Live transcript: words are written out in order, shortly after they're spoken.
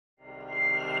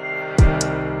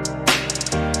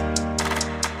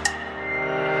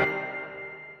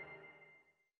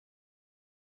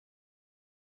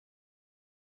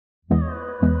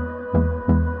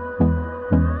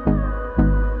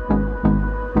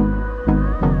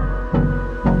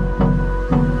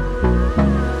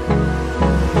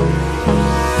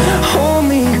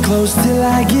till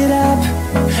I get up.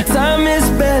 Time is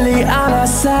barely on our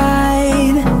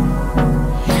side.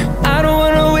 I don't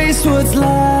wanna waste what's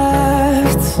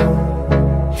left.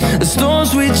 The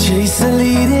storms we chase are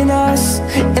leading us,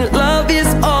 and love is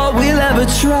all we'll ever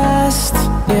trust.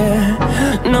 Yeah,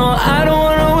 no, I don't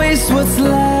wanna waste what's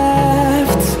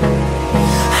left.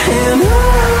 And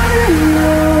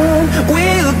on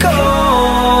we'll go,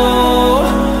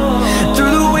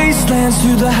 through the wastelands,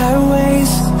 through the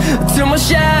highways, till my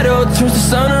shadow turns to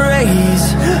sun rays.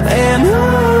 And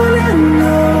on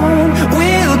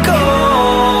we'll go,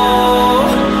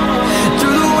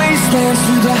 through the wastelands,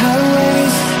 through the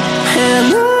highways, and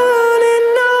on we'll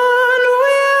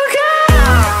go.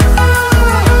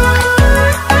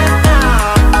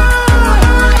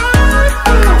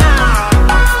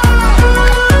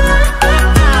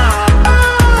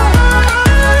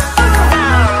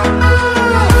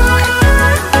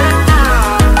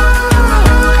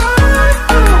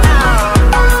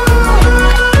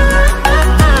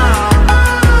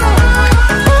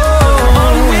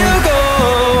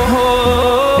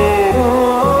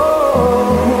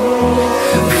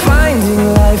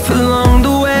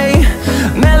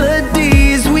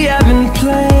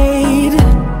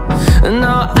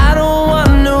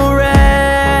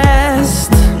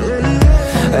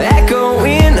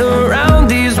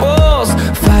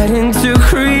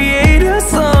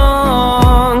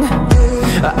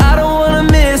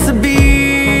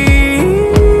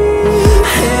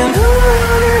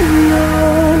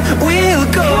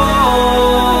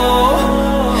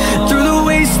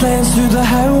 Through the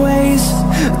highways,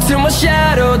 till my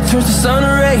shadow turns to sun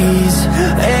rays.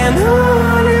 And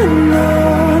on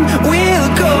we'll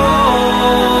go,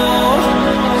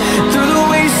 through the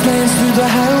wastelands, through the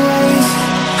highways,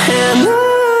 and on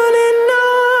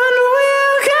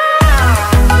we'll go.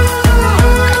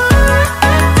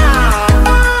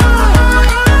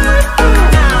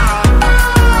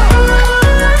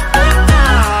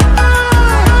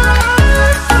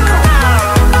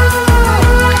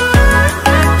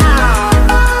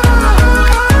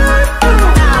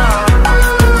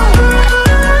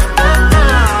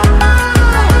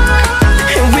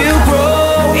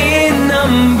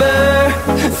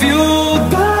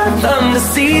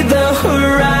 See the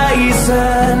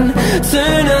horizon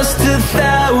turn us to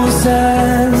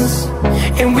thousands,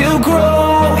 and we'll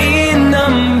grow in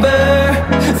number,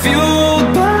 fueled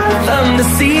by them. To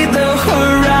see the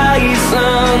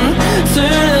horizon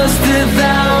turn us to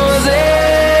thousands,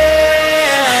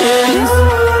 and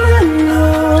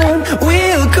on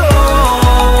we'll go,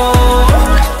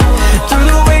 through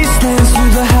the wastelands,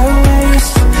 through the highways,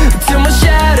 till my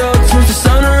shadow turns to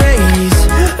sun rays.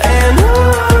 And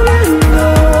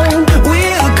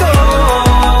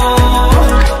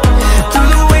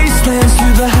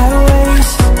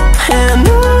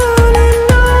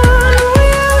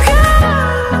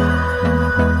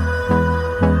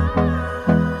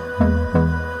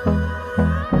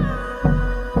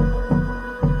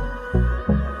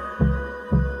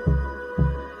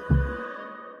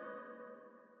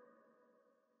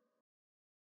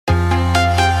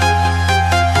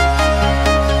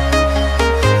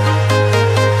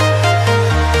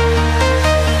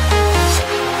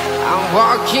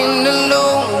walking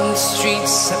alone, the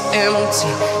streets are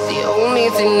empty. The only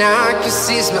thing I can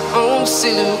see is my own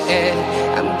silhouette.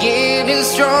 I'm getting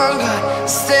stronger,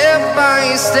 step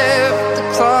by step. The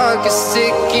clock is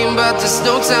ticking, but there's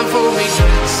no time for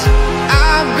regrets.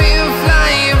 I've been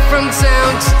flying from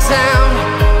town to town,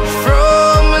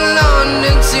 from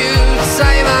London to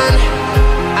Taiwan.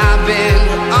 I've been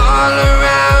all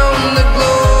around the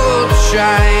globe,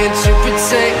 trying to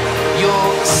protect your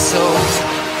soul.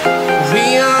 We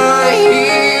are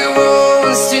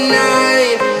heroes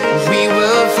tonight. We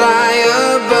will fly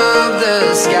above the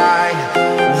sky.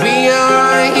 We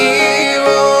are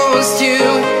heroes tonight.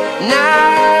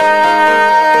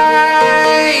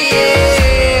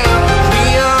 Yeah. We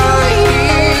are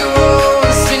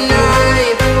heroes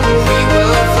tonight. We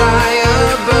will fly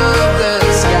above the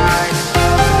sky.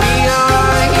 We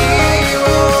are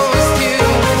heroes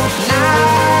tonight.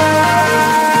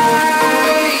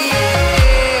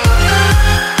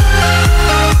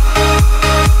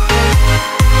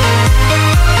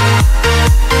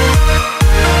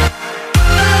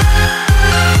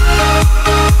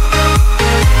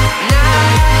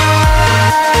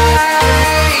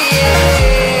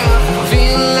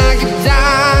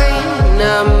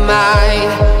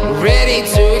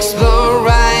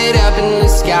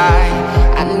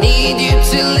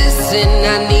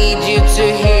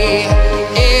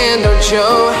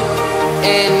 show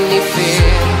any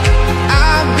fear.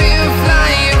 I've been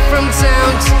flying from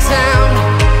town to town,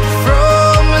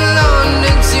 from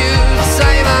London to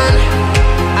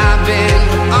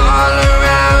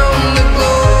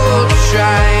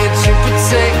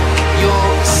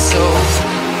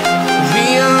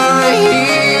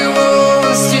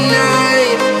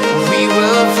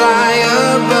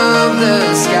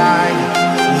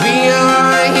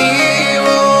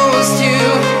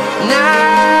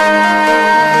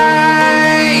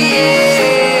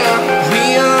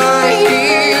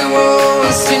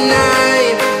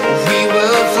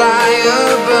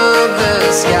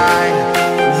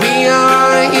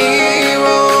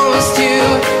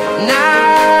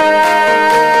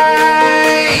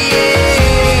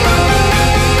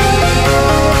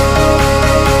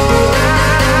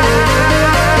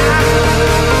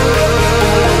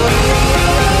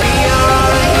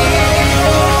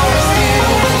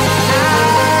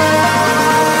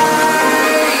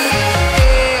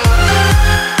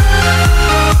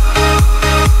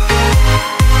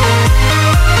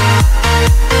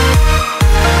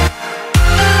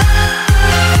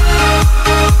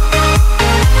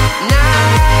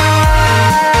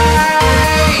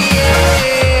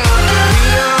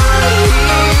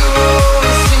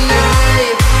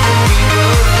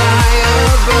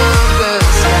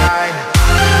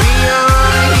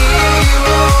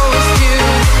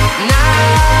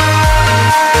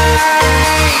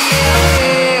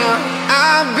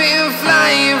I've been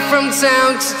flying from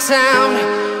town to town,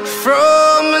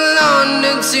 from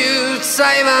London to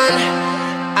Taiwan.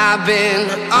 I've been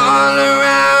all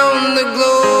around the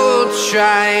globe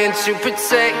trying to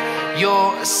protect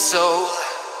your soul.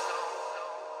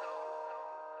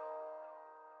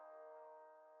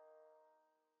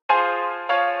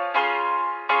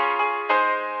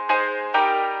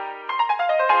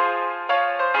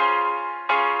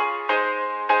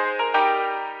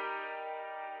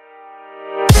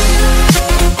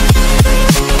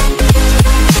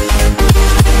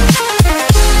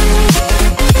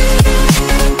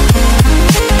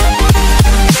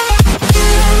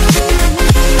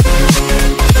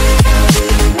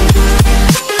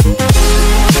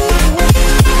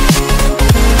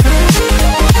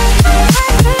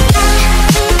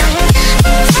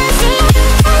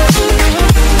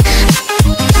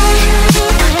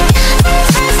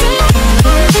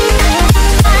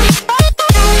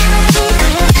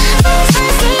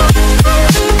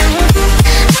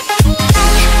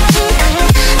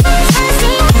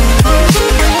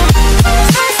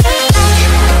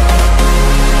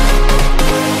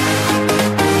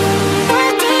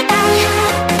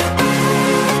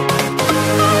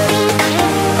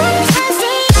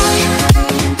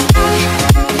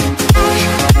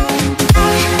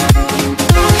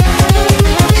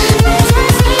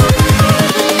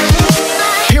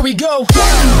 Here we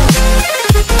go.